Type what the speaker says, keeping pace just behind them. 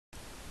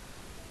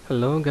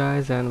Hello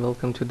guys and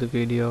welcome to the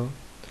video.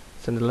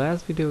 So in the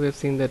last video we have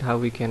seen that how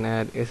we can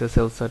add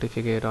SSL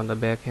certificate on the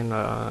back end,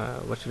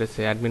 what should I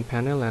say, admin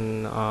panel,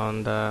 and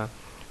on the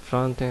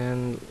front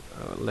end,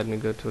 let me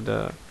go to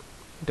the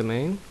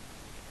domain.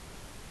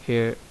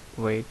 Here,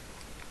 wait,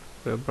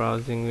 we're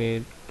browsing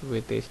with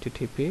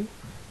https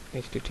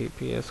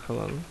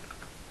colon.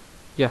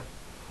 Yeah,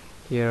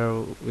 here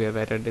we have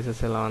added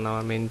SSL on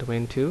our main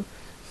domain too.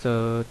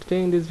 So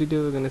today in this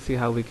video we're going to see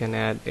how we can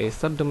add a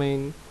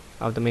subdomain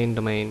of the main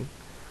domain.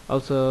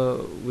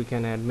 Also we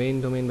can add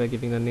main domain by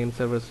giving the name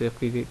servers we have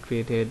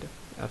created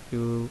a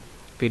few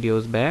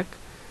videos back.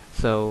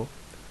 So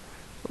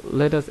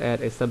let us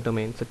add a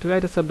subdomain. So to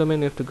add a subdomain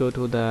you have to go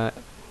to the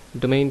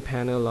domain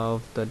panel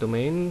of the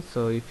domain.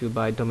 So if you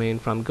buy domain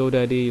from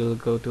GoDaddy, you'll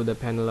go to the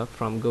panel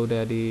from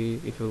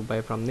GoDaddy. If you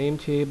buy from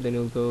Namecheap, then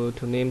you'll go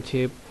to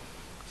Namecheap.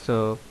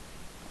 So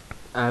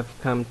I've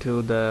come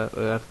to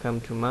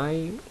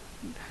my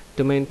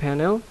domain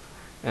panel,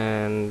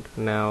 and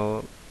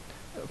now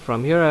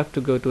from here I have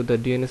to go to the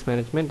DNS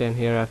management, and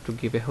here I have to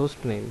give a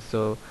host name.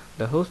 So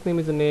the host name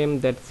is a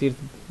name that sits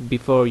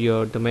before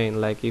your domain.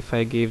 Like if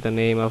I give the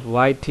name of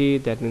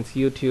YT, that means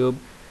YouTube,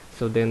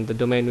 so then the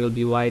domain will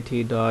be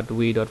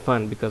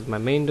yt.we.fun because my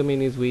main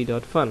domain is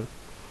we.fun.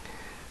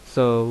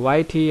 So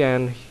YT,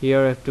 and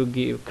here I have to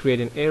create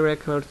an A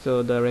record,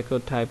 so the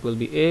record type will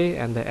be A,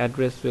 and the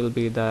address will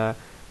be the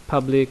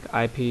public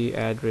IP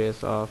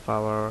address of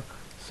our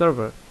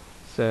server.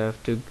 So I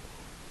have to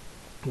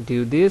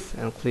do this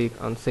and click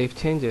on save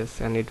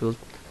changes, and it will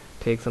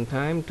take some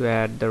time to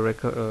add the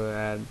record,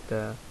 A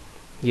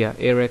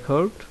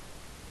record.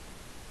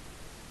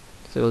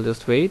 So we'll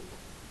just wait,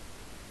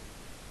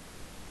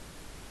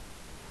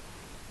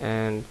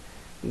 and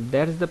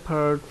that is the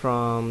part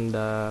from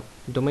the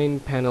domain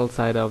panel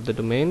side of the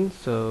domain.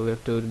 So we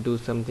have to do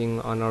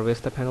something on our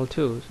Vesta panel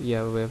too. So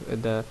yeah, we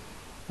have the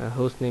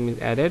host name is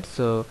added,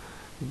 so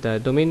the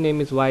domain name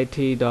is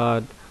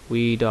yt.we.fun.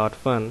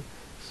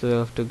 so I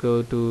have to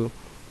go to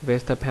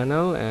Vesta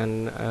Panel,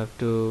 and I have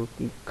to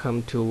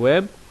come to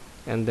web,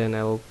 and then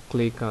I will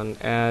click on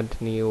add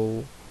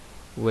new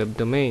web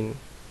domain,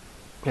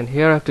 and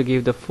here I have to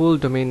give the full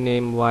domain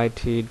name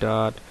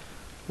yt.we.fun.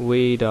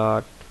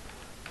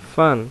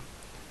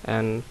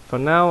 and for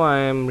now I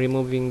am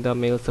removing the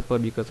mail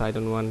support because I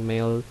don't want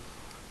mail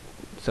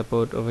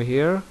support over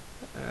here,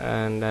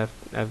 and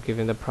I've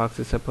given the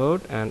proxy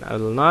support, and I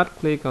will not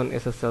click on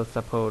SSL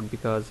support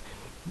because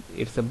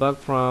it's a bug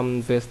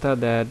from Vesta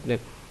that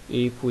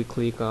if we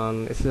click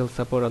on SSL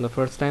support on the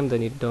first time,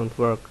 then it don't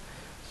work.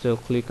 So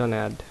click on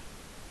add.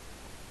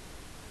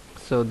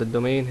 So the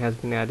domain has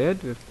been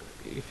added.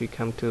 If you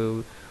come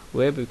to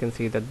web, you can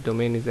see that the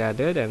domain is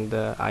added, and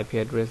the IP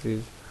address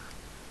is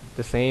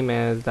the same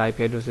as the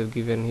IP address we've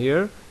given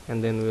here.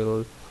 And then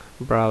we'll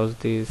browse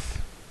this.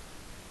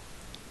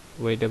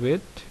 Wait a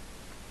bit.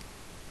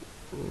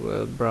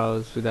 We'll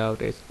browse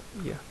without it.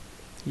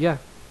 Yeah,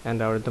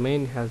 and our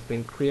domain has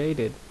been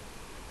created.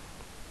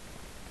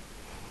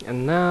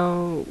 And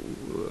now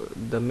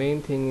the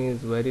main thing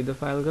is, where did the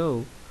file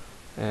go,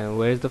 and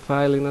where is the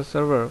file in the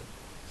server?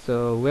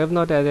 So we have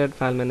not added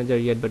file manager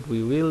yet, but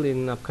we will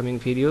in upcoming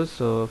videos.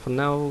 So for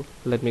now,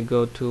 let me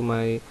go to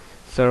my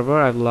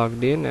server. I've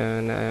logged in,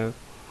 and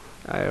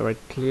I right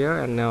clear,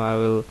 and now I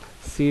will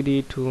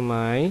cd to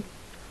my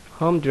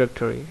home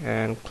directory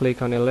and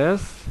click on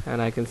ls,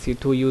 and I can see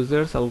two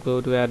users. I'll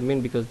go to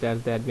admin because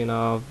that's the admin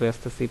of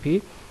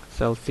VestaCP.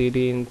 So I'll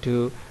cd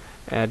into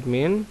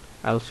admin.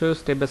 I'll show you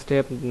step by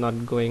step,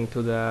 not going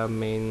to the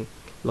main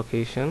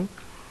location.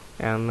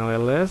 And now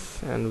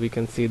ls, and we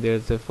can see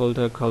there's a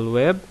folder called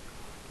web.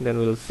 Then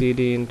we'll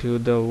cd into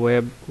the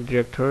web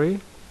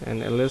directory,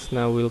 and ls.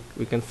 Now we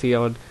can see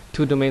our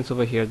two domains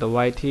over here, the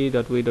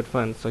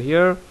yt.we.fun. So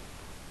here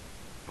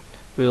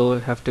we'll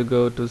have to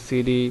go to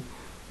cd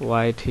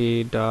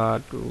yt.we.fun.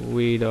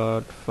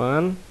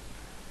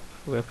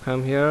 we have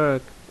come here,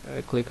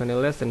 click on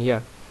ls, and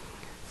yeah.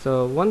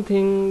 So one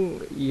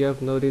thing you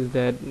have noticed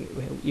that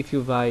if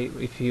you buy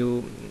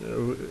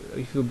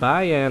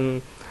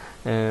and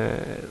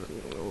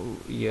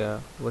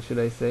what should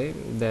I say,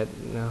 that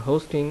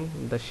hosting,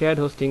 the shared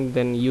hosting,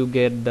 then you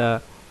get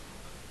the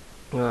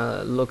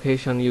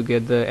location, you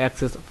get the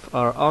access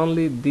for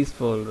only this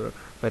folder.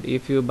 But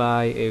if you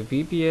buy a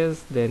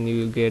VPS, then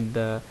you get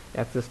the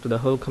access to the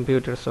whole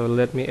computer. So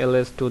let me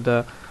ls to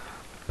the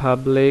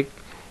public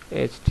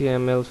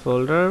HTML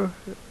folder,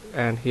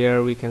 and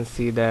here we can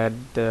see that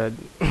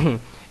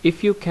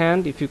if you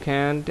can't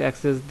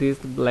access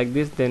this like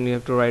this, then you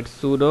have to write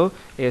sudo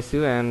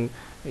su, and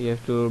you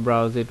have to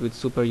browse it with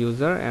super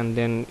user. And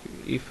then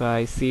if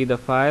I see the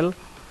file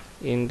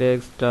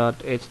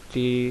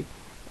index.html,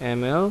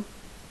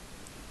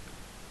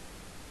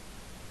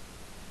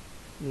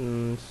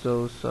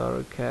 so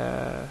sorry,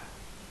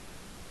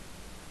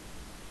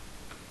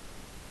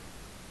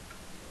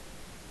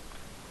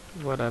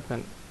 what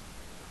happened?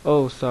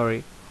 Oh,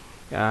 sorry.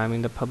 I'm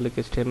in the public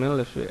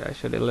HTML. I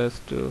should ls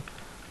to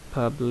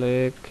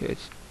public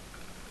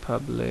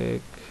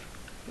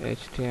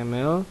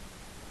HTML,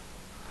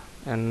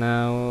 and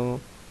now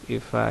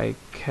if I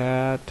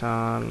cat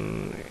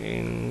on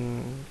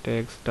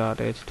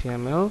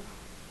index.html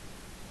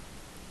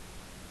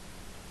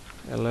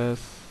ls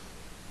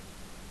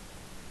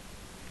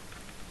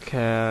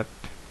cat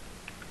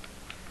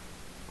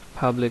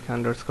public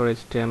underscore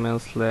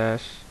html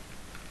slash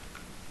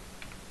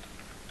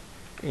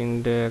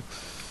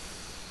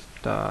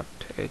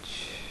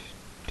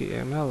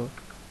index.html.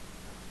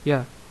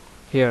 Yeah,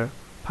 here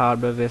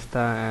powered by Vesta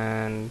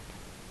and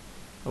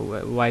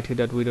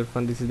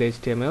yt.we.fun. This is the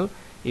HTML.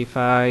 If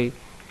I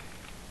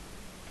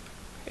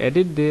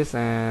edit this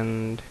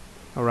and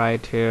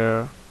write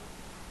here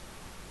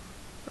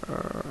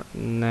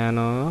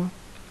nano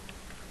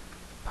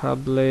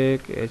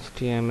public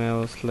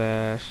html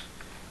slash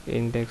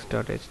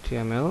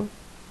index.html,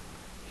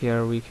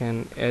 here we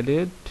can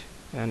edit,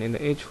 and in the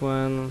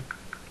h1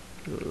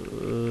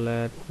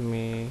 let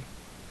me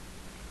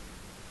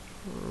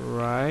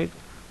write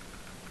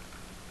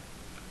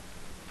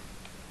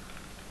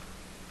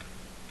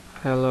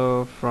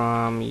hello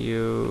from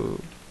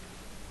YouTube.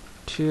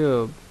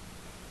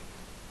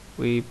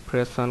 We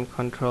press on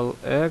Ctrl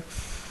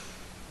X,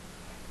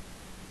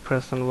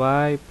 press on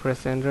Y,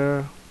 press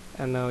enter,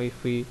 and now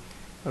if we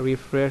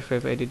refresh,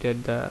 we've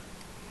edited the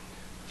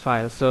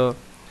file. So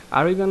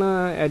are we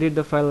gonna edit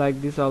the file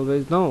like this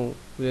always? No,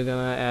 we're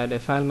gonna add a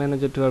file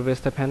manager to our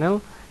Vesta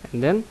panel,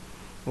 and then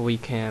we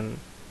can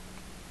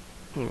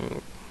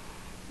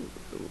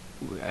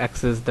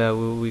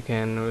we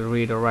can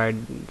read or write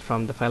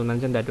from the file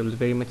manager. That will be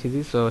very much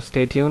easy. So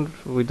stay tuned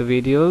with the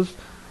videos,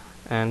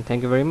 and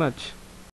thank you very much.